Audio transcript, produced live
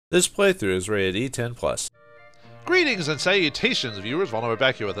This playthrough is rated E10+. Greetings and salutations, viewers. Vauldemare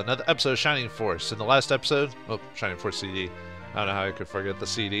back here with another episode of Shining Force. In the last episode, Shining Force CD. I don't know how I could forget the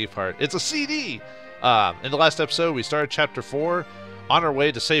CD part. It's a CD! In the last episode, we started Chapter 4 on our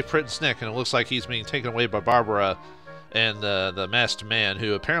way to save Prince Nick, and it looks like he's being taken away by Barbara and the masked man,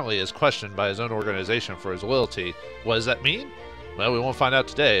 who apparently is questioned by his own organization for his loyalty. What does that mean? Well, we won't find out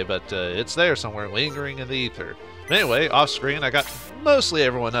today, but it's there somewhere, lingering in the ether. But anyway, off-screen, I got mostly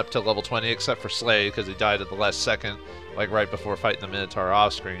everyone up to level 20, except for Slade, because he died at the last second, like right before fighting the Minotaur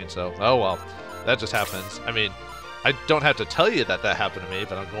off-screen, so, oh well, that just happens. I mean, I don't have to tell you that that happened to me,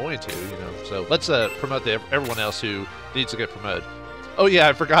 but I'm going to, you know. So let's promote everyone else who needs to get promoted. Oh yeah,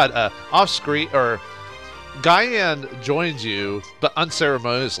 I forgot, off-screen, or Gyan joins you, but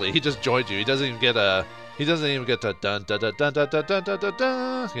unceremoniously. He just joined you. He doesn't even get a... He doesn't even get the dun dun dun dun dun dun dun dun dun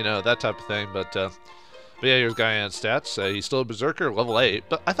dun, you know, that type of thing. But yeah, here's Gyan's stats. He's still a berserker, level 8.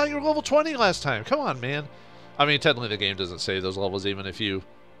 But I thought you were level 20 last time. Come on, man. I mean, technically the game doesn't save those levels even if you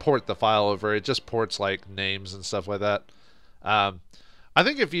port the file over. It just ports like names and stuff like that. I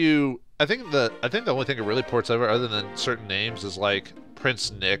think the only thing it really ports over, other than certain names, is like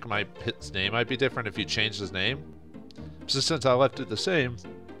Prince Nick. His name might be different if you changed his name. So since I left it the same,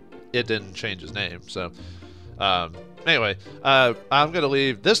 it didn't change his name. So anyway, I'm gonna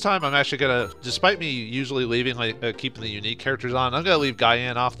leave this time. I'm actually gonna, despite me usually leaving keeping the unique characters on, I'm gonna leave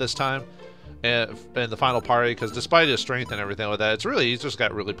Gyan off this time in the final party, because despite his strength and everything like that, he's just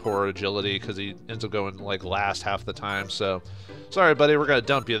got really poor agility because he ends up going like last half the time. So sorry buddy, we're gonna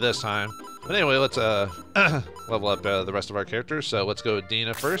dump you this time. But anyway, let's level up the rest of our characters. So let's go with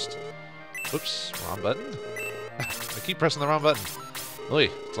Dina first. Whoops, wrong button. I keep pressing the wrong button.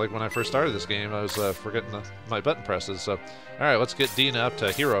 Really, it's like when I first started this game, I was forgetting my button presses. So, alright, let's get Dina up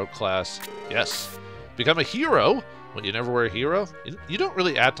to hero class. Yes. Become a hero? Well, you never were a hero? You don't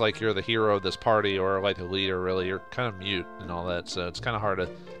really act like you're the hero of this party or like a leader, really. You're kind of mute and all that, so it's kind of hard to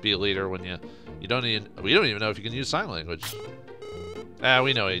be a leader when we don't even know if you can use sign language.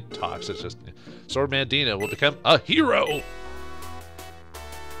 We know he talks, it's just... Swordman Dina will become a hero!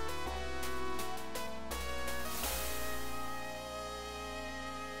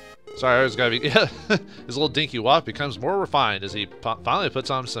 Sorry, I was gotta be... Yeah, his little dinky walk becomes more refined as he finally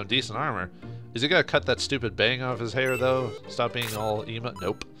puts on some decent armor. Is he gonna cut that stupid bang off his hair, though? Stop being all emo?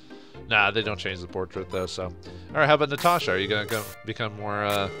 Nope. Nah, they don't change the portrait, though, so... Alright, how about Natasha? Are you gonna become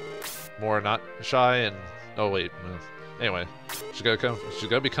more not shy and... Oh, wait. Anyway, she's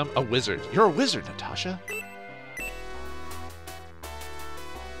gonna become a wizard. You're a wizard, Natasha!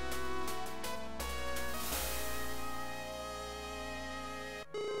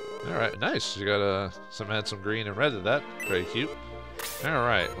 Alright, nice. You got add some green and red to that. Very cute.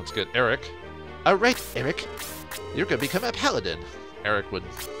 Alright, let's get Eric. Alright, Eric. You're gonna become a paladin. Eric would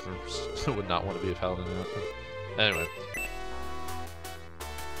not want to be a paladin. Anyway.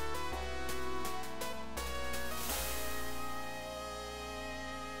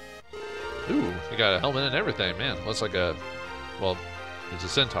 Ooh, you got a helmet and everything, man. Looks like a... Well, it's a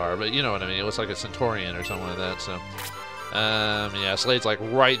centaur, but you know what I mean. It looks like a centaurian or something like that, so... yeah, Slade's like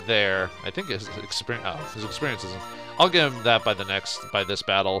right there. I think his experience isn't... I'll give him that by this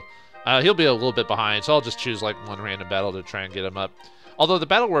battle. He'll be a little bit behind, so I'll just choose like one random battle to try and get him up. Although the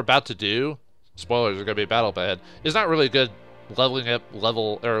battle we're about to do, spoilers, are gonna be a battle ahead, is not really a good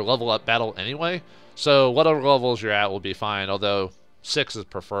level up battle anyway. So whatever levels you're at will be fine, although 6 is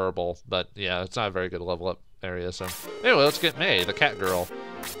preferable, but yeah, it's not a very good level up area, so... Anyway, let's get May, the cat girl.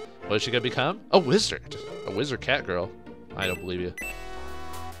 What is she gonna become? A wizard. A wizard cat girl. I don't believe you.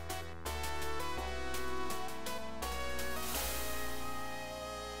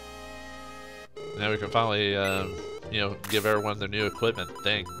 Now we can finally, you know, give everyone their new equipment.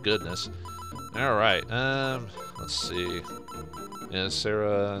 Thank goodness. All right. Let's see. Yeah,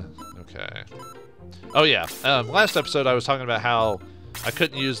 Sarah. Okay. Oh yeah. Last episode I was talking about how I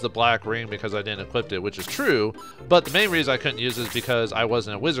couldn't use the black ring because I didn't equip it, which is true, but the main reason I couldn't use it is because I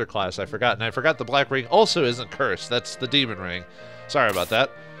wasn't a wizard class. I forgot, and I forgot the black ring also isn't cursed. That's the demon ring. Sorry about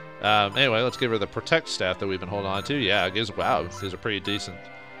that. Anyway, let's give her the protect staff that we've been holding on to. Yeah, it gives, wow, it gives a pretty decent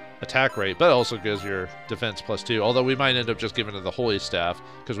attack rate, but it also gives your defense +2, although we might end up just giving her the holy staff,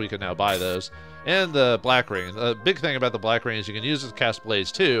 because we can now buy those. And the black ring. The big thing about the black ring is you can use it to cast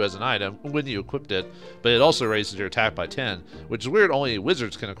Blaze 2 as an item when you equipped it, but it also raises your attack by 10, which is weird, only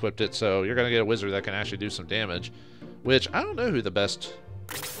wizards can equip it, so you're going to get a wizard that can actually do some damage, which I don't know who the best...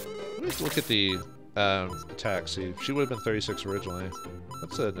 Let me look at the attack, see. She would have been 36 originally.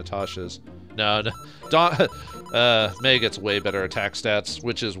 What's Natasha's? No, May gets way better attack stats,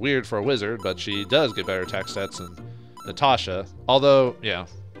 which is weird for a wizard, but she does get better attack stats than Natasha. Although, yeah,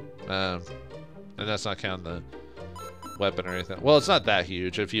 And that's not counting the weapon or anything. Well, it's not that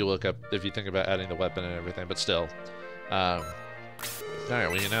huge if you think about adding the weapon and everything, but still.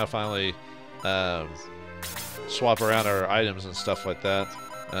 Alright, we can now finally swap around our items and stuff like that.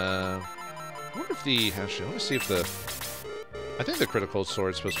 I wonder if actually, let me see if I think the critical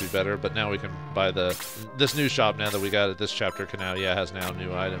sword is supposed to be better, but now we can buy this new shop now that we got it. This chapter has now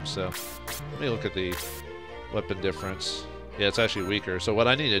new items, so let me look at the weapon difference. Yeah, it's actually weaker. So what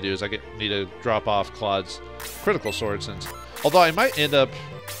I need to do is need to drop off Claude's critical sword, since although I might end up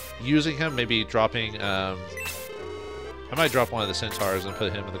using him, maybe dropping I might drop one of the centaurs and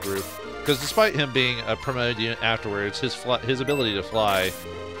put him in the group, because despite him being a promoted unit afterwards, his ability to fly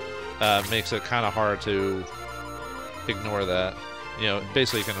makes it kind of hard to ignore that. You know,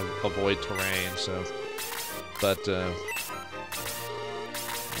 basically you can avoid terrain. So, but I'll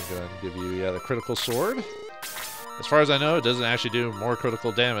go ahead and give you the critical sword. As far as I know, it doesn't actually do more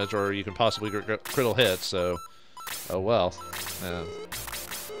critical damage, or you can possibly critical hits. So, oh well. All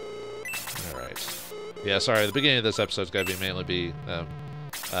right. Yeah, sorry. The beginning of this episode's got to mainly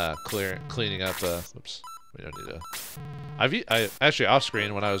cleaning up. Oops, we don't need to. I actually off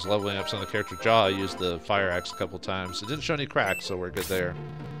screen when I was leveling up some of the character jaw, I used the fire axe a couple times. It didn't show any cracks, so we're good there.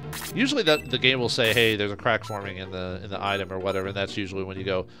 Usually the game will say, "Hey, there's a crack forming in the item or whatever," and that's usually when you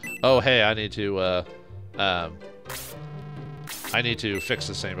go, "Oh, hey, I need to fix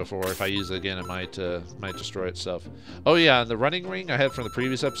this thing before. If I use it again, it might destroy itself." Oh yeah, and the running ring I had from the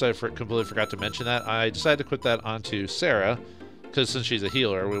previous episode, I completely forgot to mention that. I decided to put that onto Sarah, because since she's a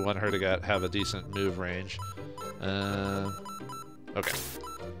healer, we want her to have a decent move range. Okay.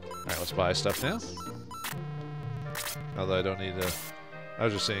 Alright, let's buy stuff now. Although I don't need to... I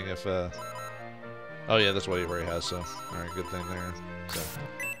was just seeing if... Oh yeah, that's what he already has, so... Alright, good thing there. So...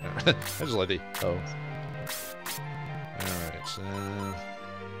 I just like the... Oh. Alright,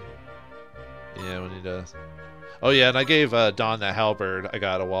 yeah, we need to... Oh yeah, and I gave Dawn that halberd I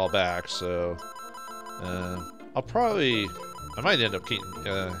got a while back, so... I'll probably... I might end up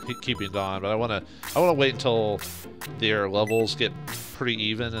keeping Dawn, but I want to wait until their levels get pretty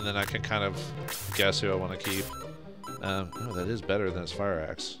even, and then I can kind of guess who I want to keep. Oh, that is better than his fire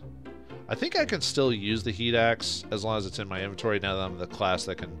axe. I think I can still use the heat axe as long as it's in my inventory now that I'm the class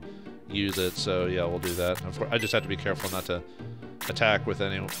that can use it. So yeah, we'll do that. Of course, I just have to be careful not to attack with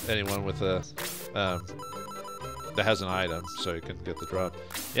anyone with a that has an item, so you can get the drop.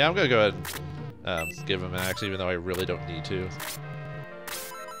 Yeah, I'm gonna go ahead and give him an axe, even though I really don't need to.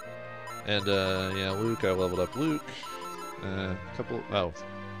 And yeah, Luke, I leveled up Luke. Couple. Oh,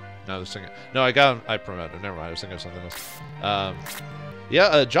 no, this thing. No, I promoted him. Never mind. I was thinking of something else.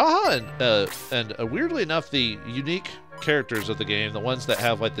 Yeah, Jaha and weirdly enough, the unique characters of the game, the ones that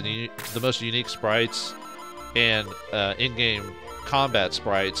have like the most unique sprites and in-game combat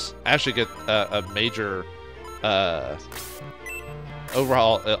sprites, actually get a major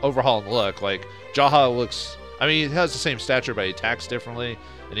overhaul in look. Like Jaha looks, I mean, he has the same stature, but he attacks differently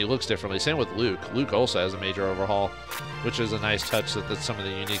and he looks differently. Same with Luke. Luke also has a major overhaul, which is a nice touch that some of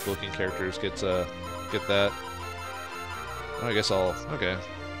the unique looking characters get that. Oh, I guess okay.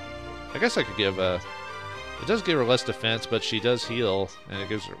 I guess I could give it does give her less defense, but she does heal, and it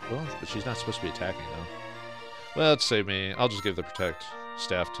gives her, well, but she's not supposed to be attacking though. Well, let's save me. I'll just give the protect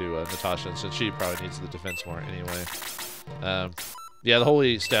staff to Natasha, since she probably needs the defense more anyway. Yeah, the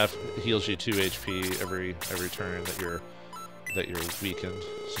holy staff heals you 2 HP every turn that you're weakened.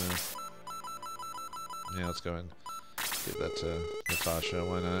 So yeah, let's go and give that to Natasha.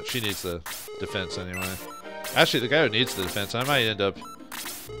 Why not? She needs the defense anyway. Actually, the guy who needs the defense, I might end up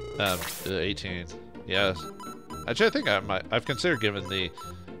 18. Yeah, actually, I think I've considered giving the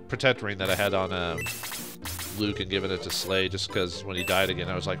protect ring that I had on Luke and giving it to Slade, just because when he died again,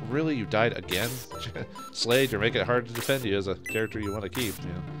 I was like, really, you died again? Slade, you're making it hard to defend you as a character you want to keep, you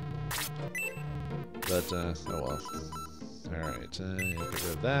know. But oh well. All right, get rid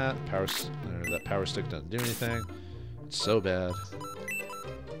of that. That power stick doesn't do anything. It's so bad.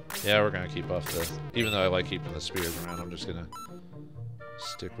 Yeah, we're gonna keep off even though I like keeping the spears around, I'm just gonna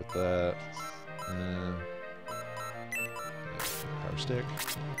stick with that. Yeah, power stick.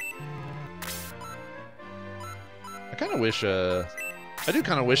 I kind of wish, I do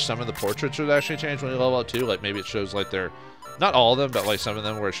kind of wish some of the portraits would actually change when you level up too. Like maybe it shows like their, not all of them, but like some of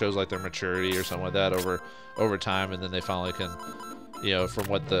them where it shows like their maturity or something like that over time, and then they finally can, you know, from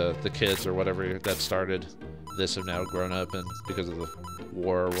what the kids or whatever that started this have now grown up, and because of the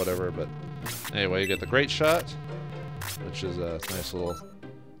war or whatever. But anyway, you get the great shot, which is a nice little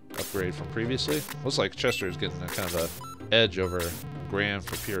upgrade from previously. Looks like Chester is getting a kind of a edge over Graham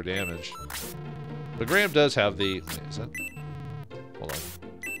for pure damage. But Graham does have the... Wait, is that... Hold on.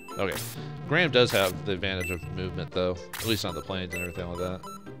 Okay. Graham does have the advantage of movement, though. At least on the planes and everything like that.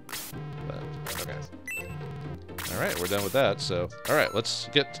 But, okay. Alright, we're done with that, so... Alright, let's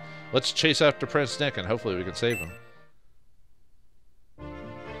chase after Prince Nick, and hopefully we can save him.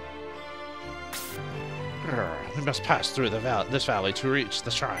 We must pass through this valley to reach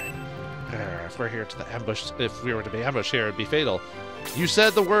the shrine. If we were to be ambushed here, it'd be fatal. You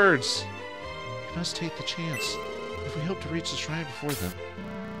said the words! We must take the chance. If we hope to reach the shrine before them.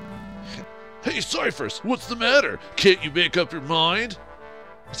 Hey, Cyphers, what's the matter? Can't you make up your mind?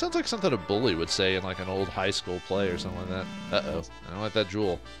 It sounds like something a bully would say in like an old high school play or something like that. Uh-oh, I don't like that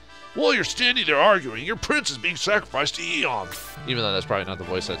jewel. While you're standing there arguing, your prince is being sacrificed to Iom. Even though that's probably not the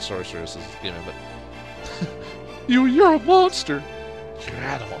voice that Sorceress is giving, but... You're a monster! You're an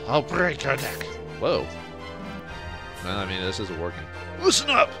animal. I'll break your neck. Whoa. Man, I mean, this isn't working. Listen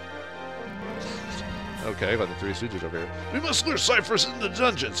up! Okay, got the three Stooges over here. We must lure Cyphers in the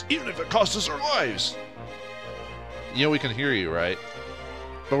dungeons, even if it costs us our lives. You know we can hear you, right?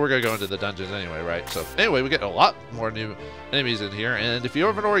 But we're gonna go into the dungeons anyway, right? So, anyway, we get a lot more new enemies in here, and if you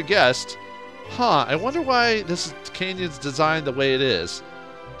haven't already guessed, I wonder why this canyon's designed the way it is.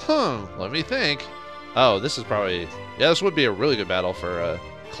 Let me think. Oh, this is probably... Yeah, this would be a really good battle for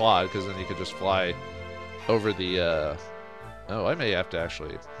Claude, because then you could just fly over the... Oh, I may have to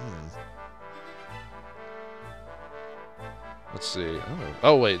actually... Let's see.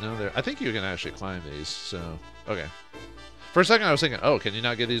 Oh, wait, no, I think you can actually climb these, so... Okay. For a second, I was thinking, oh, can you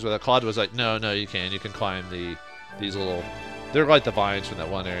not get these without... Claude was like, no, you can. You can climb these little... They're like the vines from that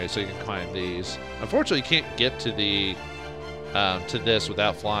one area, so you can climb these. Unfortunately, you can't get to the... to this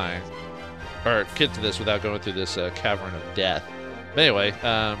without flying. Or get to this without going through this cavern of death. But anyway,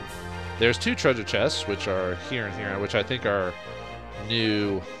 there's two treasure chests, which are here and here, which I think are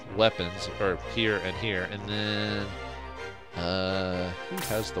new weapons, or here and here. And then, who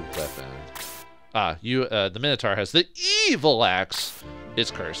has the weapon? The Minotaur has the evil axe.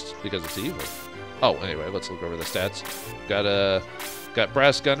 It's cursed because it's evil. Oh, anyway, let's look over the stats. Got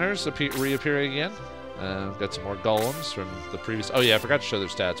brass gunners reappearing again. Got some more golems from the previous... Oh, yeah, I forgot to show their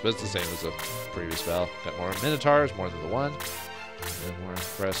stats, but it's the same as the previous battle. Got more Minotaurs, more than the one. And more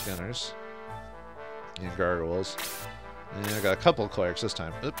brass gunners. And gargoyles. And I got a couple of clerics this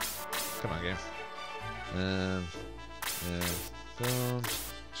time. Oops. Come on, game. And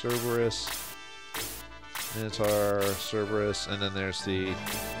Cerberus. Minotaur, Cerberus. And then there's the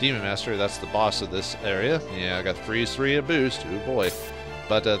Demon Master. That's the boss of this area. Yeah, I got Freeze 3 and Boost. Oh, boy.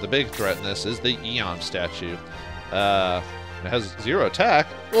 But the big threat in this is the Iom statue. It has 0 attack.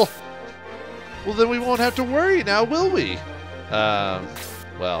 Well, then we won't have to worry now, will we?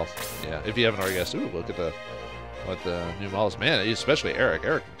 Well, yeah. If you haven't already guessed, ooh, look at the new models. Man, especially Eric.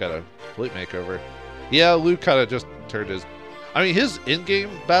 Eric got a complete makeover. Yeah, Luke kind of just turned his. I mean, his in-game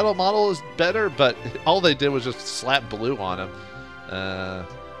battle model is better, but all they did was just slap blue on him.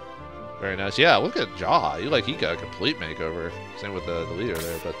 Very nice. Yeah, look at Jaw. He got a complete makeover. Same with the leader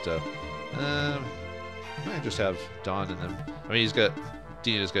there, but might just have Dawn in them. I mean,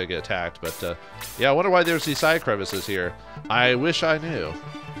 Dean is gonna get attacked, but yeah, I wonder why there's these side crevices here. I wish I knew.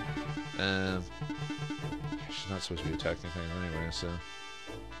 She's not supposed to be attacking anything anyway, so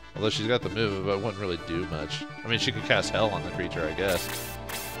although she's got the move, but it wouldn't really do much. I mean, she could cast Hell on the creature, I guess.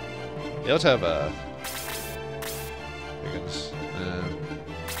 Yeah, let's have Higgins.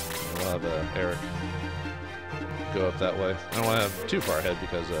 We'll have Eric go up that way. I don't want to have too far ahead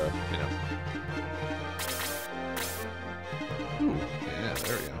because, you know. Ooh, yeah,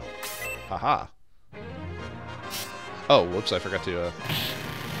 there we go. Haha. Oh, whoops, I forgot to,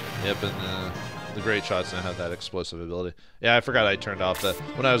 Yep, and the great shots now have that explosive ability. Yeah, I forgot I turned off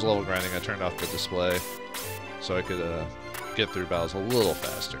when I was level grinding, I turned off the display so I could, get through battles a little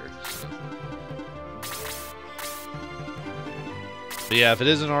faster. So. But yeah, if it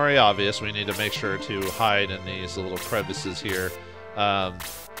isn't already obvious, we need to make sure to hide in these little crevices here. Uh-oh.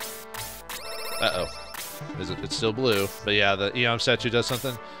 It's still blue. But yeah, the Iom statue does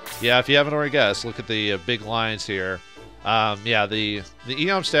something. Yeah, if you haven't already guessed, look at the big lines here. Yeah, the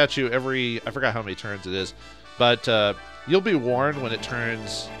Iom statue, I forgot how many turns it is, but you'll be warned when it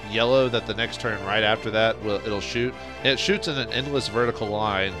turns yellow that the next turn right after that, it'll shoot. And it shoots in an endless vertical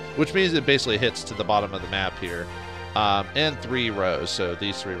line, which means it basically hits to the bottom of the map here. And 3 rows, so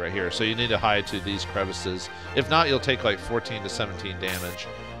these 3 right here. So you need to hide to these crevices. If not, you'll take like 14 to 17 damage.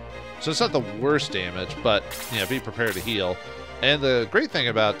 So it's not the worst damage, but you know, be prepared to heal. And the great thing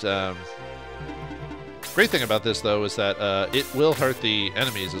about this though is that it will hurt the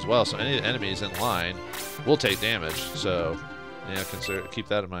enemies as well. So any enemies in line will take damage. So yeah, keep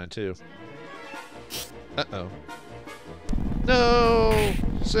that in mind too. Uh-oh. No!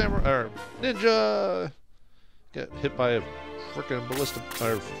 Samurai or ninja! Get hit by a frickin' ballistic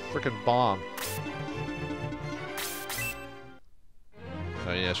or frickin' bomb.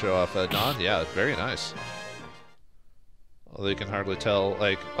 Oh yeah, show off Dawn. Yeah, very nice. Although you can hardly tell,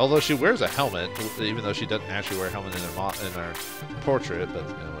 like, although she wears a helmet, even though she doesn't actually wear a helmet in her portrait, but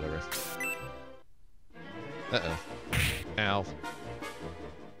you know, whatever. Uh-oh. Ow.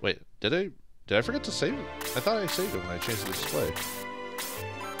 Wait, did I forget to save it? I thought I saved it when I changed the display.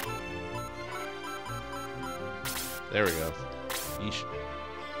 There we go. Yeesh.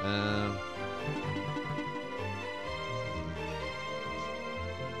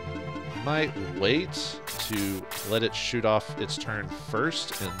 Might wait to let it shoot off its turn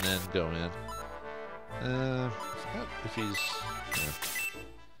first and then go in. I forgot if he's...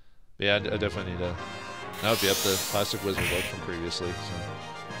 Yeah, I definitely need to... Nope, yep, the Plastic Wizard look from previously. So.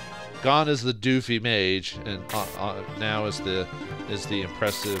 Gone is the doofy mage, and now is the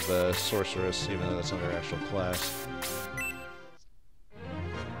impressive sorceress, even though that's not her actual class.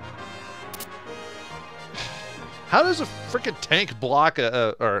 How does a freaking tank block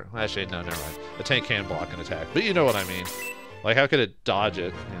or actually, no, never mind. A tank can block an attack, but you know what I mean. Like, how could it dodge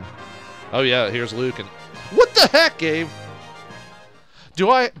it? Yeah. Oh yeah, here's Luke, and what the heck, Gabe?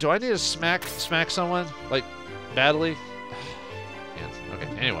 Do I need to smack someone like badly? Yeah. Okay.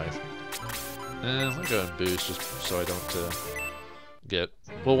 Anyway, let me go and boost just so I don't get.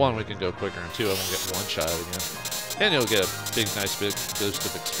 Well, one, we can go quicker, and two, I won't get one shot again, and you'll get a nice big boost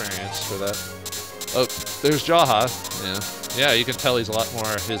of experience for that. Oh, there's Jaha. Yeah, you can tell he's a lot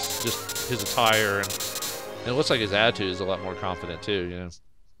more his attire and it looks like his attitude is a lot more confident too. You know,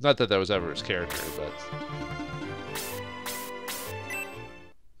 not that was ever his character, but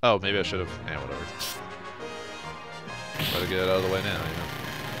oh, maybe I should have. Yeah, whatever. Try to get it out of the way now. You know.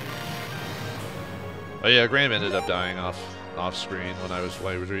 Oh yeah, Graham ended up dying off screen when I was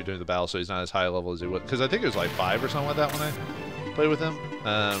redoing the battle, so he's not as high level as he would. Because I think it was like 5 or something like that when I played with him.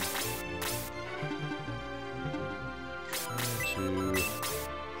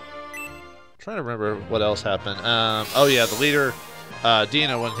 Trying to remember what else happened. Oh yeah, the leader,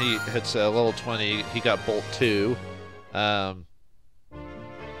 Dina, when he hits level 20, he got Bolt 2. Let's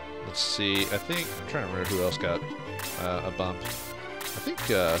see. I'm trying to remember who else got a bump. I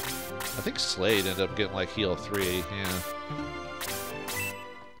think Slade ended up getting like heal 3. Yeah.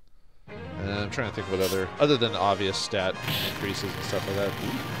 I'm trying to think what other than the obvious stat increases and stuff like that.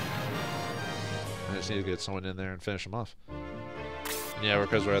 I just need to get someone in there and finish them off. And yeah,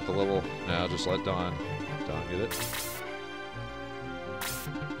 because we're at the level now, just let Dawn get it.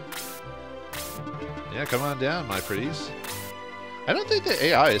 Yeah, come on down, my pretties. I don't think the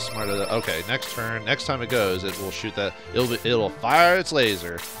AI is smarter than... Okay, next time it goes, it will shoot that... It'll fire its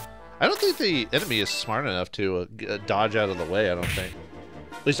laser. I don't think the enemy is smart enough to dodge out of the way, I don't think.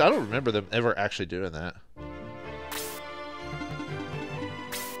 At least I don't remember them ever actually doing that.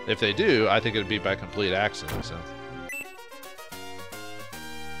 If they do, I think it'd be by complete accident, so...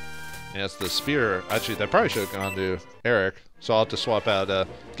 Yeah, it's the spear. Actually, that probably should have gone to Eric, so I'll have to swap out,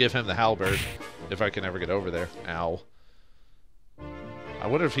 give him the halberd, if I can ever get over there. Ow. I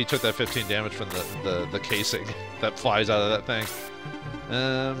wonder if he took that 15 damage from the casing that flies out of that thing.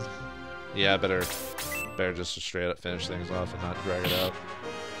 Yeah, better just straight up finish things off and not drag it out.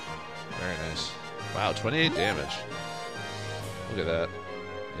 Very nice. Wow, 28 damage. Look at that.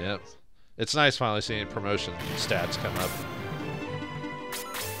 Yep. It's nice finally seeing promotion stats come up.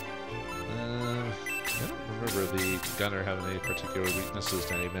 I don't remember the gunner having any particular weaknesses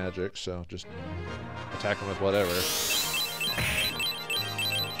to any magic, so just attack him with whatever.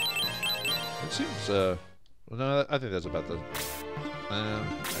 It seems, well, no, I think that's about the...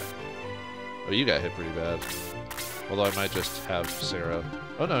 Oh, you got hit pretty bad. Although I might just have Sarah...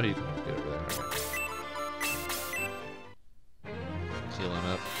 Oh no, he can get over there. Right. Heal him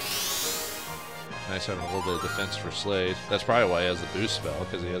up. Nice having a little bit of defense for Slade. That's probably why he has the boost spell,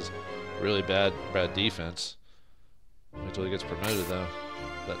 because he has really bad defense. Wait until he gets promoted, though.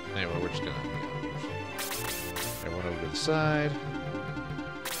 But anyway, we're just gonna everyone over to the side,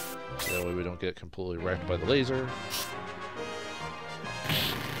 so that way we don't get completely wrecked by the laser.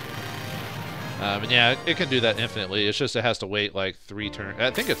 And yeah, it can do that infinitely. It's just it has to wait like 3 turns.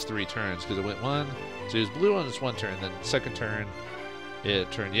 I think it's 3 turns because it went 1. So it was blue on its 1 turn, then second turn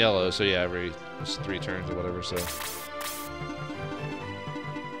it turned yellow. So yeah, it's 3 turns or whatever. So.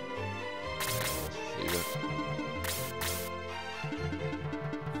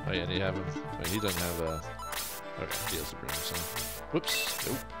 Oh yeah, do you have him? Oh, he doesn't have a... Okay, he has the broom, so... Whoops.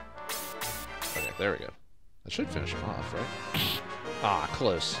 Nope. Okay, there we go. That should finish him off, right? Ah,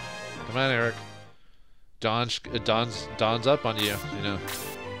 close. Come on, Eric. dawns up on you, you know.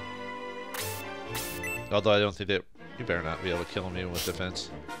 Although I don't think that you better not be able to kill me with defense.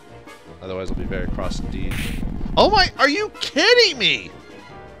 Otherwise, I'll be very cross indeed. Oh my! Are you kidding me?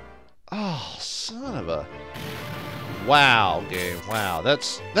 Oh, son of a! Wow, game. Wow, that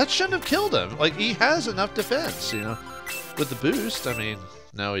shouldn't have killed him. Like, he has enough defense, you know. With the boost, I mean,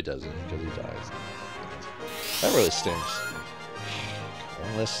 no, he doesn't because he dies. That really stinks.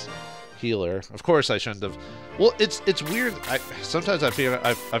 Unless healer. Of course, I shouldn't have. Well, it's weird. Sometimes I feel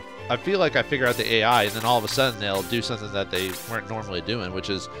like I figure out the AI, and then all of a sudden they'll do something that they weren't normally doing, which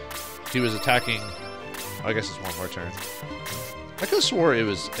is he was attacking. Oh, I guess it's one more turn. I could have swore it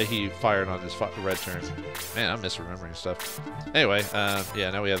was he fired on his red turn. Man, I'm misremembering stuff. Anyway, yeah,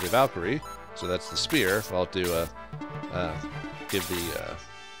 now we have the Valkyrie, so that's the spear. I'll do give the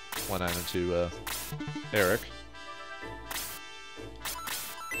one item to Eric.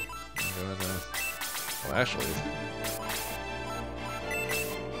 Well, actually,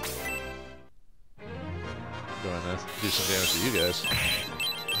 going to do some damage to you guys.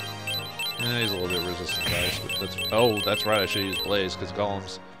 He's a little bit resistant to ice, but that's... Oh, that's right, I should use Blaze, because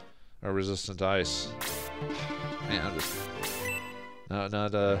golems are resistant to ice. Man, I'm just... Not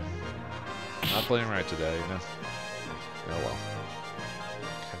playing right today, you know? Oh, well.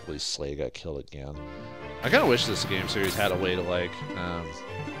 Can't believe Slay got killed again. I kind of wish this game series had a way to, like,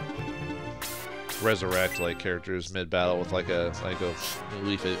 resurrect, like, characters mid-battle with, like a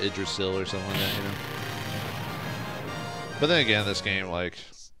Leaf Idrisil or something like that, you know? But then again, this game, like,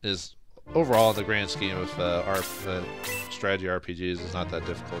 is... Overall, in the grand scheme of strategy RPGs, is not that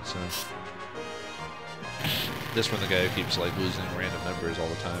difficult, so... This one, the guy who keeps, like, losing random members all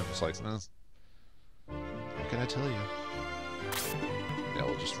the time. It's like, what can I tell you? Yeah,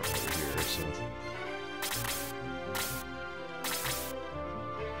 we'll just run over here, so...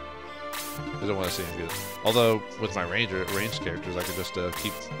 I don't want to see him get... Although, with my ranged characters, I could just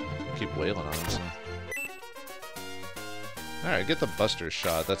keep wailing on him, so... Alright, get the Buster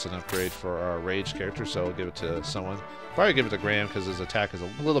Shot. That's an upgrade for our Rage character, so I'll give it to someone. Probably give it to Graham, because his attack is a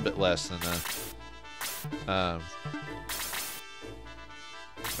little bit less than... okay.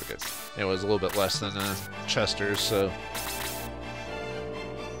 It was a little bit less than Chester's, so...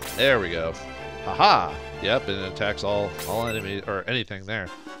 There we go. Haha! Yep, and it attacks all enemies, or anything there.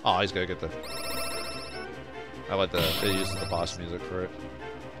 Oh, he's gotta get the... I like it uses the boss music for it.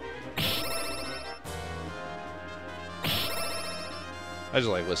 I just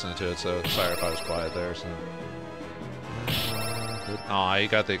like listening to it, so sorry if I was quiet there. So. Oh, you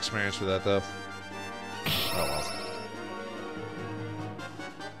got the experience for that, though. Oh, well.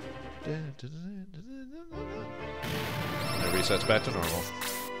 It resets back to normal.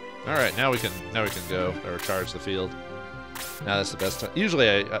 Alright, now we can go, or charge the field. Now that's the best time.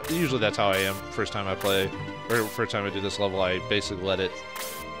 Usually that's how I am first time I play, or first time I do this level. I basically let it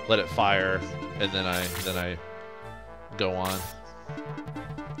fire, and then I go on.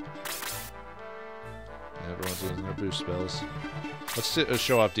 Everyone's using their boost spells. Let's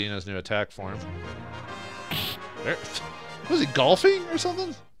show off Dina's new attack form. There. Was he golfing or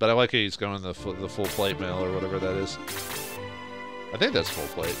something? But I like he's going the full plate mail or whatever that is. I think that's full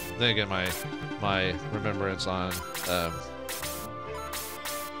plate. Then again, my remembrance on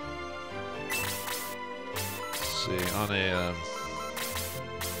let's see, on a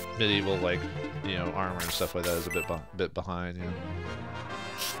medieval, like, you know, armor and stuff like that is a bit behind, you know.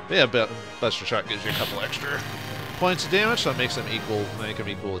 But yeah, Buster Shot gives you a couple extra points of damage, so it makes him equal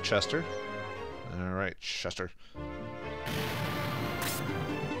to Chester. Alright, Chester.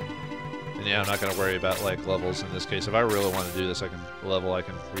 And yeah, I'm not going to worry about, like, levels in this case. If I really want to do this, I can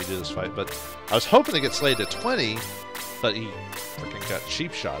redo this fight. But I was hoping to get Slade to 20, but he freaking got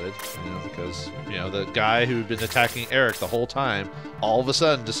cheap-shotted, you know, because, you know, the guy who'd been attacking Eric the whole time all of a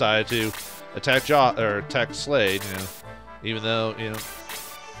sudden decided to attack attack Slade, you know, even though, you know,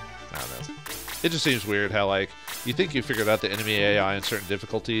 I don't know. It just seems weird how, like, you think you figured out the enemy AI in certain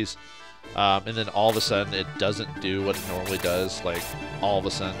difficulties, and then all of a sudden it doesn't do what it normally does, like, all of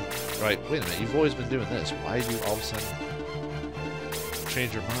a sudden. Right, wait a minute, you've always been doing this. Why do you all of a sudden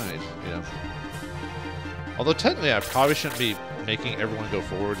change your mind, you know? Although technically I probably shouldn't be making everyone go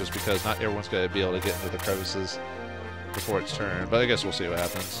forward just because not everyone's going to be able to get into the crevices before its turn, but I guess we'll see what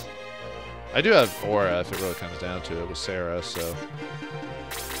happens. I do have Aura if it really comes down to it with Sarah, so...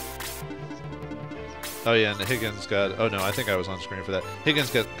 Oh yeah, and the Higgins got... Oh no, I think I was on screen for that.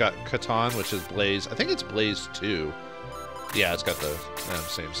 Higgins got Catan, which is Blaze. I think it's Blaze 2. Yeah, it's got the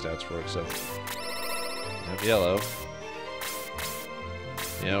same stats for it, so... I have yellow.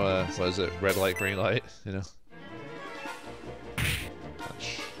 You know, what is it? Red light, green light, you know?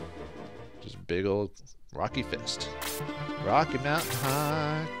 Punch. Just big old Rocky Fist. Rocky Mountain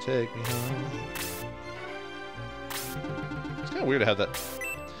High, take me home. It's kind of weird to have that.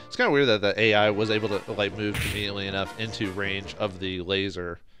 It's kind of weird that the AI was able to like move conveniently enough into range of the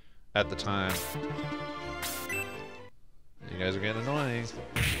laser at the time. You guys are getting annoying.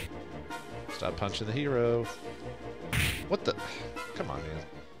 Stop punching the hero. What the? Come on, man.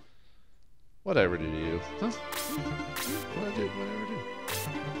 What'd I ever do to you? Huh? What'd I do? What'd I ever do?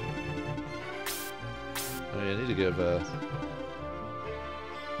 Oh, yeah, I need to give, I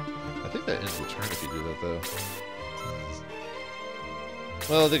think that ends the turn if you do that, though.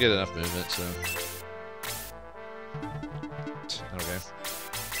 Well, they get enough movement, so... Okay.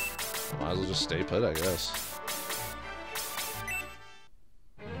 Might as well just stay put, I guess.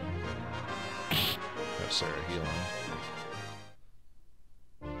 Have Sarah heal him.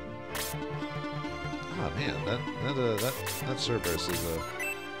 Oh, man, that Cerberus is,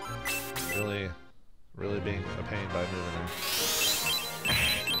 really being a pain by moving there.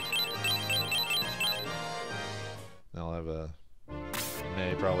 I'll have a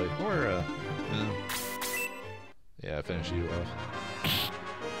May probably, or yeah, finish you off.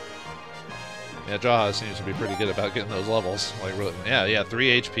 Yeah, Jaha seems to be pretty good about getting those levels. Like, really, yeah,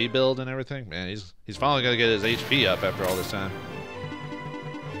 3 HP build and everything. Man, he's finally gonna get his HP up after all this time.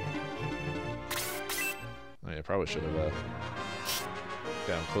 Oh, yeah, probably should have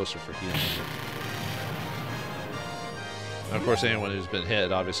down closer for healing. And of course, anyone who's been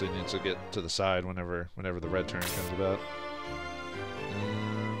hit obviously needs to get to the side whenever the red turn comes about.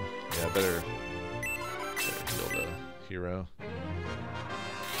 Yeah, better heal the hero.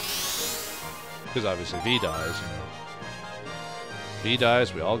 Because obviously V dies, you know. V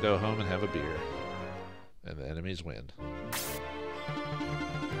dies, we all go home and have a beer. And the enemies win.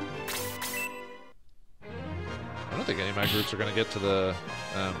 I don't think any of my groups are going to get to the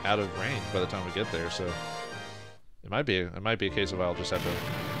out of range by the time we get there, so it might be a case of I'll just have to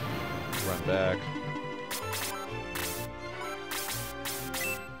run back.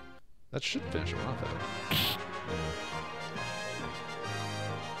 That should finish him off, I think.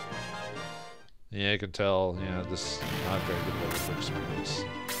 Yeah, I can tell. Yeah, this is not very good level for experience.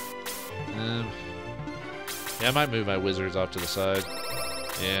 Yeah, I might move my wizards off to the side.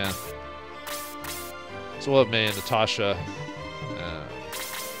 Yeah. So we'll have May and Natasha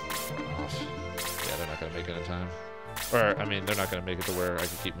off. Yeah, they're not going to make it in time. Or, I mean, they're not going to make it to where I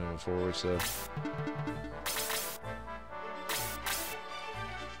can keep moving forward, so...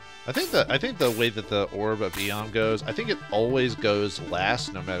 I think the way that the Orb of Iom goes, I think it always goes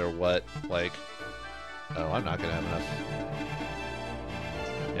last no matter what, like... Oh, I'm not going to have enough.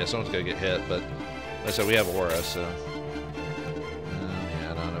 Yeah, someone's going to get hit, but... Like I said, we have Aura, so...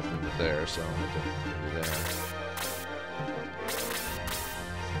 yeah, I don't have enough movement there, so I'll have to do that.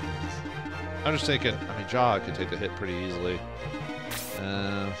 I'm just thinking, I mean, Jaw could take the hit pretty easily.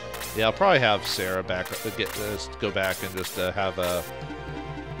 Yeah, I'll probably have Sarah back, go back and just have a...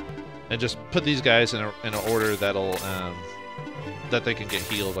 And just put these guys in an order that'll, that they can get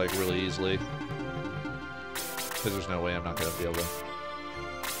healed, like, really easily. Because there's no way I'm not going to be able to...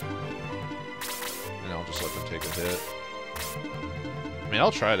 And I'll just let them take a hit. I mean,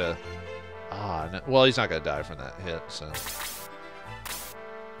 I'll try to... No, well, he's not going to die from that hit, so...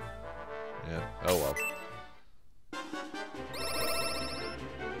 Yeah, oh well.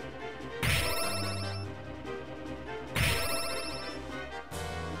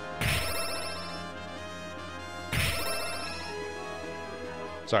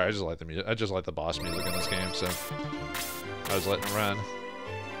 Sorry, I just like the music. I just like the boss music in this game, so I was letting it run.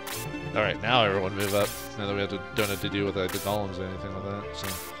 All right, now everyone move up. Now that we don't have to deal with like the golems or anything like that. So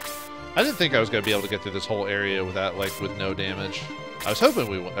I didn't think I was gonna be able to get through this whole area without with no damage. I was hoping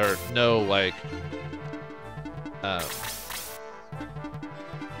we would, or no like. Yeah,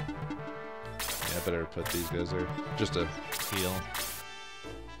 I better put these guys there just to heal.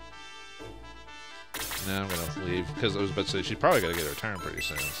 Now I'm gonna leave because I was about to say she's probably gonna get her turn pretty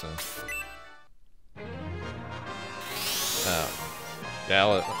soon. So, yeah,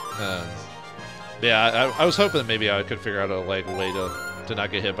 I was hoping that maybe I could figure out a way to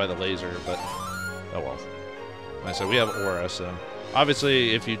not get hit by the laser, but oh well. Like I said, we have Aura, so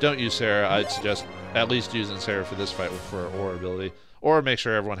obviously if you don't use Sarah, I'd suggest at least using Sarah for this fight for her Aura ability, or make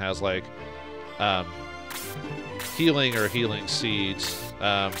sure everyone has like healing or healing seeds.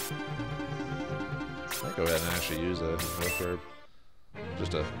 I'll go ahead and actually use a verb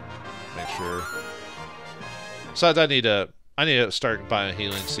just to make sure. Besides, I need to start buying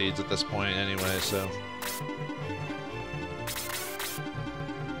healing seeds at this point anyway. So,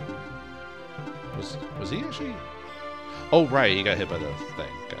 was he actually? Oh right, he got hit by the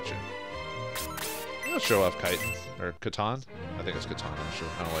thing. Gotcha. Let's show off Kaiten. Or Katan. I think it's Katan, actually.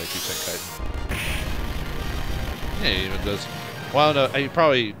 I don't know why I keep saying Kaiten. Yeah, he even does... Well, no, he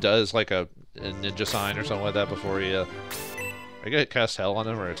probably does like a ninja sign or something like that before he... I get cast hell on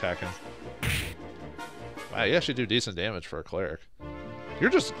him or attack him. Wow, you actually do decent damage for a cleric. You're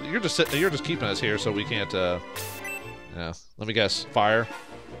just keeping us here so we can't, yeah. Let me guess. Fire?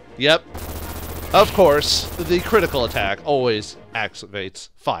 Yep. Of course, the critical attack always activates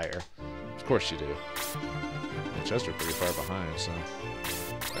fire. Of course you do. And Chester pretty far behind, so...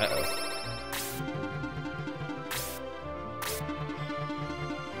 Uh-oh.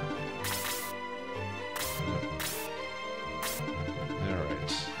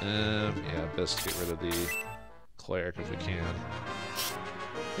 Alright. Yeah, best get rid of the cleric if we can.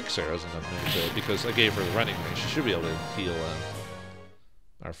 I think Sarah's enough maybe to, because I gave her the running range. She should be able to heal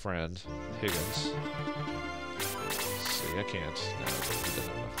our friend, Higgins. Let's see, I can't. No, he doesn't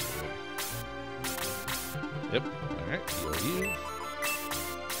have enough to do it. Yep. Alright, heal you.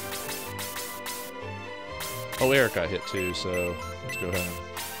 Oh, Eric got hit too, so let's go ahead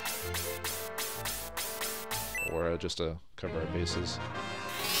and... Or just to cover our bases.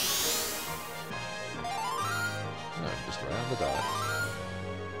 No, just around the dot.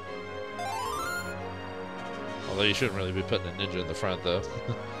 Although you shouldn't really be putting a ninja in the front, though.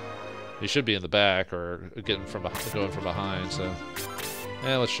 You should be in the back or going from behind. So,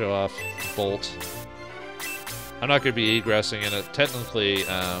 yeah, let's show off Bolt. I'm not going to be egressing in it. Technically,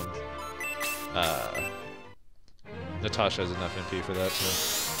 Natasha has enough MP for that, so.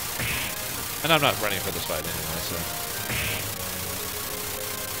 And I'm not running for this fight anyway, so.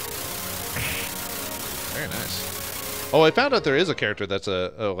 Very nice. Oh, I found out there is a character that's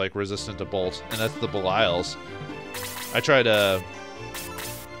like resistant to Bolt, and that's the Belials. I tried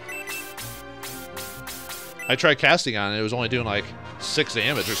casting on it. It was only doing like 6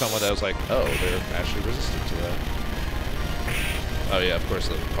 damage or something. That I was like, oh, they're actually resistant to that. Oh yeah, of course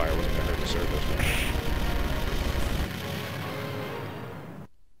the fire wasn't gonna hurt the surface.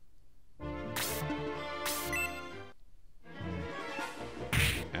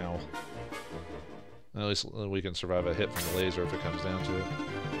 Ow. At least we can survive a hit from the laser if it comes down to it.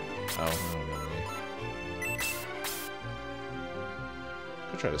 Oh, no.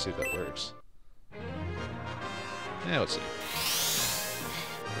 I'll try to see if that works. Yeah, let's see.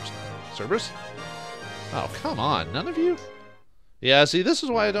 Cerberus? Oh, come on. None of you? Yeah, see, this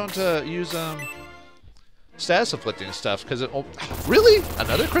is why I don't use status afflicting stuff, because it... Oh, really?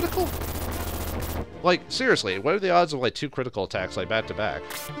 Another critical? Like, seriously, what are the odds of, like, 2 critical attacks, like, back-to-back?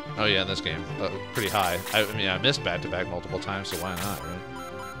 Oh, yeah, in this game. Pretty high. I mean, I missed back-to-back multiple times, so why not, right?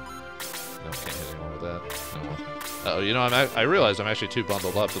 No, can't hit anyone with that. No one. Uh-oh, you know, I realize I'm actually too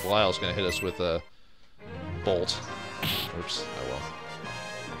bundled up. The Belial's gonna hit us with a bolt. Oops. Oh, well.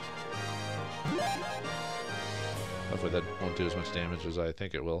 Hopefully that won't do as much damage as I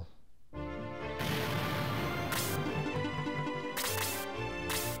think it will.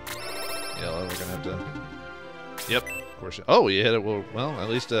 Yeah, well, we're gonna have to... Yep, of course. Oh, you hit it. Well, at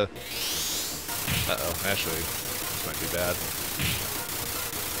least, uh-oh, actually, this might be bad.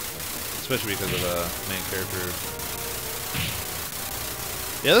 Especially because of main character.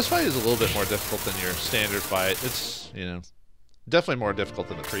 Yeah, this fight is a little bit more difficult than your standard fight. It's, you know, definitely more difficult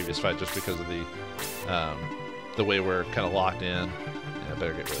than the previous fight just because of the way we're kind of locked in. Yeah, I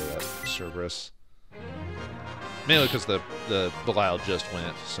better get rid of that Cerberus. Mainly because the Belial just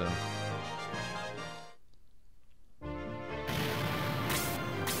went, so.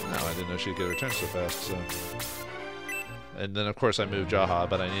 No, I didn't know she'd get her turn so fast, so. And then, of course, I moved Jaha,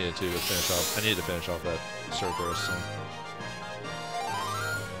 but I needed to finish off. I needed to finish off that Cerberus. So.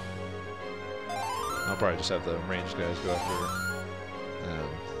 I'll probably just have the ranged guys go after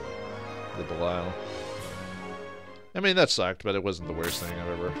the Belial. I mean, that sucked, but it wasn't the worst thing I've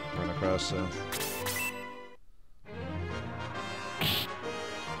ever run across. So.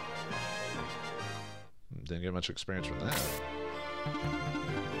 Didn't get much experience from that.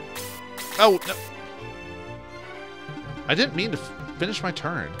 Oh no. I didn't mean to finish my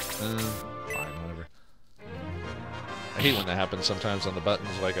turn. Fine, whatever. I hate when that happens sometimes on the buttons.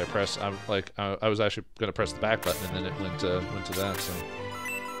 Like I press, I was actually gonna press the back button and then it went to that. So,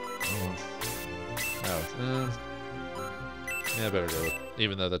 yeah, better go with.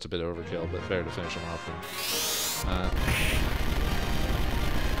 Even though that's a bit overkill, but better to finish them off than.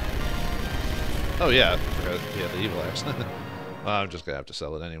 Oh yeah, I forgot. Yeah, the evil axe. Well, I'm just gonna have to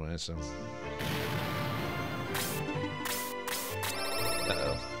sell it anyway. So.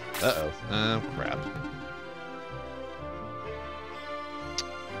 Oh, crap.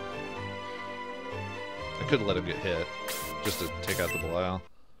 I could let him get hit, just to take out the Belial.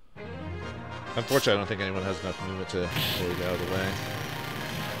 Unfortunately, I don't think anyone has enough movement to really get out of the way.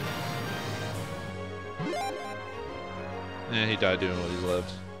 Yeah, he died doing what he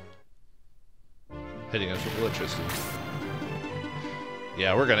loved. Hitting us with electricity.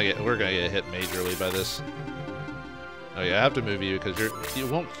 Yeah, we're gonna get hit majorly by this. Oh yeah, I have to move you because you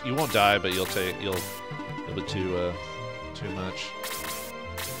won't die, but you'll be too much.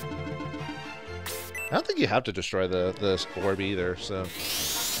 I don't think you have to destroy the orb either. So,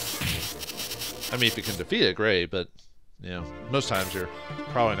 I mean, if you can defeat it, great. But you know, most times you're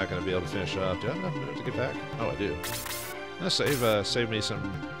probably not going to be able to finish it off. Do I have enough movement to get back? Oh, I do. I'm gonna save me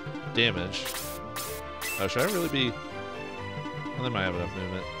some damage. Oh, should I really be? Well, they might have enough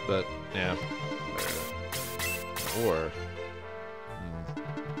movement, but yeah. Or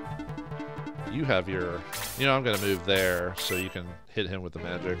you have your. You know, I'm gonna move there so you can hit him with the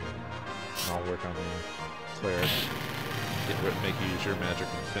magic. And I'll work on the cleric. Make you use your magic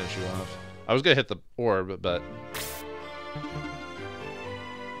and finish you off. I was gonna hit the orb, but no,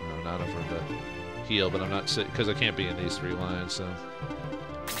 not enough room to heal. But I'm not because I can't be in these 3 lines. So oh,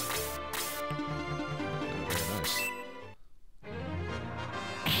 very nice.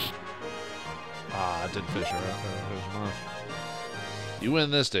 Ah, I didn't finish her off. Finish him off. You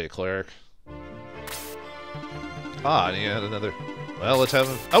win this day, cleric. Ah, and he had another. Well, let's have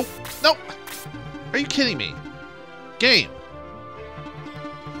him. Oh no! Are you kidding me? Game.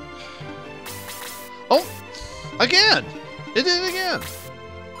 Oh, again! It did it again.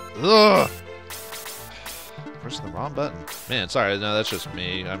 Ugh. Pressing the wrong button. Man, sorry. No, that's just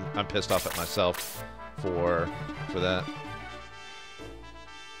me. I'm pissed off at myself for that.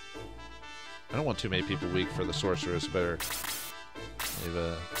 I don't want too many people weak for the sorceress. Better leave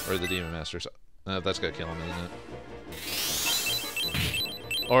or the demon masters. That's gonna kill him, isn't it?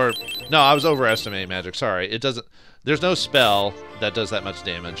 Or no, I was overestimating magic. Sorry, it doesn't. There's no spell that does that much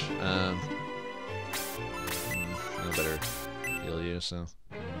damage. I better heal you. So.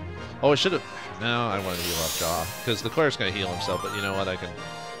 Oh, I should have. No, I want to heal off Jaw because the cleric's gonna heal himself. But you know what? I'd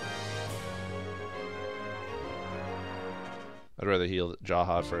rather heal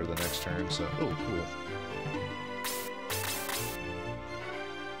Jaha for the next turn. So, oh, cool.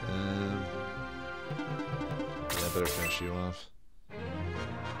 Yeah, I better finish you off.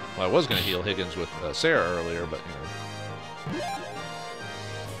 Well, I was going to heal Higgins with Sarah earlier, but, you know.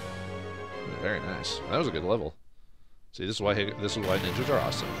 Very nice. That was a good level. See, this is why ninjas are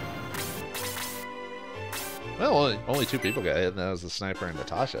awesome. Well, only 2 people got hit, and that was the sniper and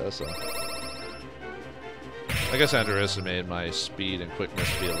Natasha, so. I guess I underestimated my speed and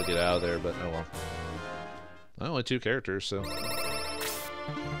quickness to be able to get out of there, but oh well. Only 2 characters, so.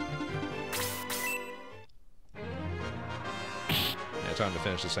 Time to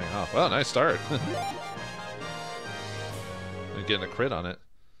finish this thing off. Well, nice start. I'm getting a crit on it.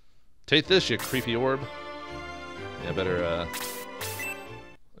 Take this, you creepy orb. Yeah, better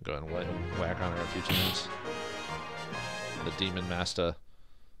go ahead and whack on her a few times. The demon master.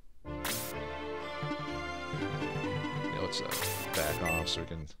 Yeah, let's back off so we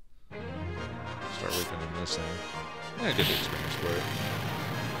can start working on this thing. Yeah, get the experience for it.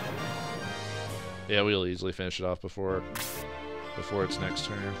 Yeah, we'll easily finish it off before its next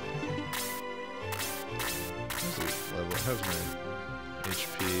turn. How's my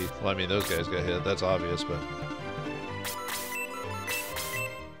HP? Well, I mean, those guys got hit. That's obvious, but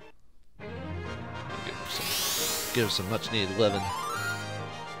give him some much-needed loving.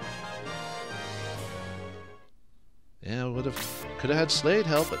 Yeah, could have had Slade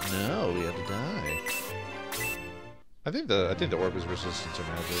help, but no, we had to die. I think the orb is resistant to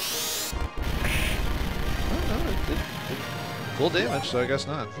magic. Oh no, it did full damage, so I guess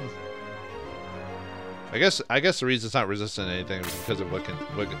not. I guess the reason it's not resistant to anything is because of what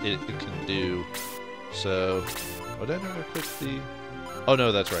it can do. So, would I never click the? Oh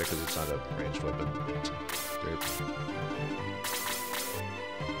no, that's right, because it's not a ranged weapon.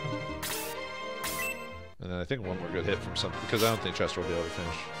 And then I think one more good hit from something, because I don't think Chester will be able to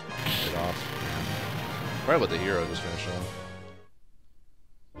finish it off. Probably let the hero just finish it off.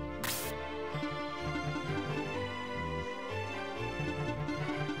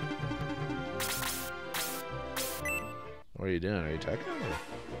 What are you doing? Are you attacking? Or?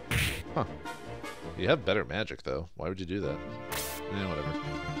 Huh. You have better magic, though. Why would you do that? Eh, whatever.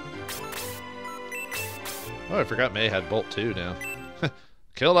 Oh, I forgot May had Bolt, too, now.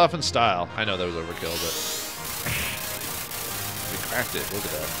 Killed off in style. I know that was overkill, but... we cracked it. Look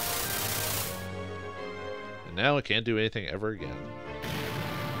at that. And now it can't do anything ever again.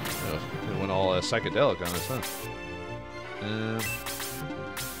 Oh, it went all psychedelic on us, huh?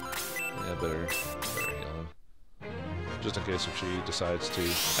 Yeah, better heal him. just in case if she decides to,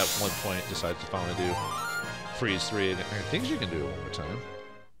 at one point, decides to finally do Freeze 3. And I think she can do it one more time.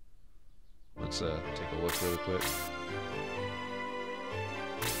 Let's take a look really quick.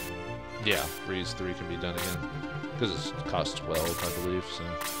 Yeah, Freeze 3 can be done again. Because it costs 12, I believe, so...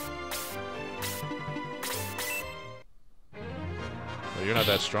 Well, you're not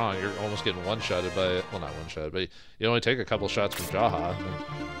that strong. You're almost getting one-shotted by it. Well, not one-shotted, but you only take a couple shots from Jaha.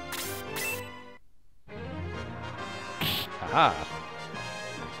 Haha!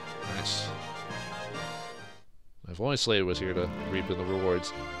 Nice. If only Slade was here to reap in the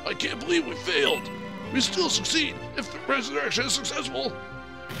rewards. I can't believe we failed! We still succeed if the resurrection is successful!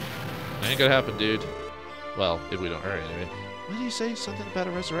 Ain't gonna happen, dude. Well, if we don't hurry, anyway. What do you say? Something about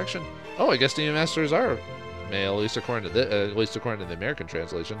a resurrection? Oh, I guess Demon Masters are male, at least according to the American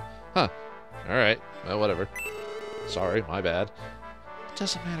translation. Huh. Alright. Well, whatever. Sorry, my bad. It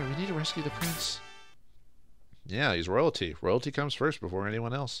doesn't matter. We need to rescue the prince. Yeah, he's royalty. Royalty comes first before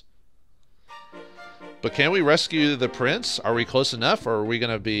anyone else. But can we rescue the prince? Are we close enough, or are we going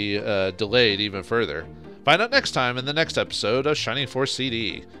to be delayed even further? Find out next time in the next episode of Shining Force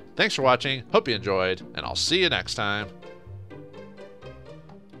CD. Thanks for watching, hope you enjoyed, and I'll see you next time.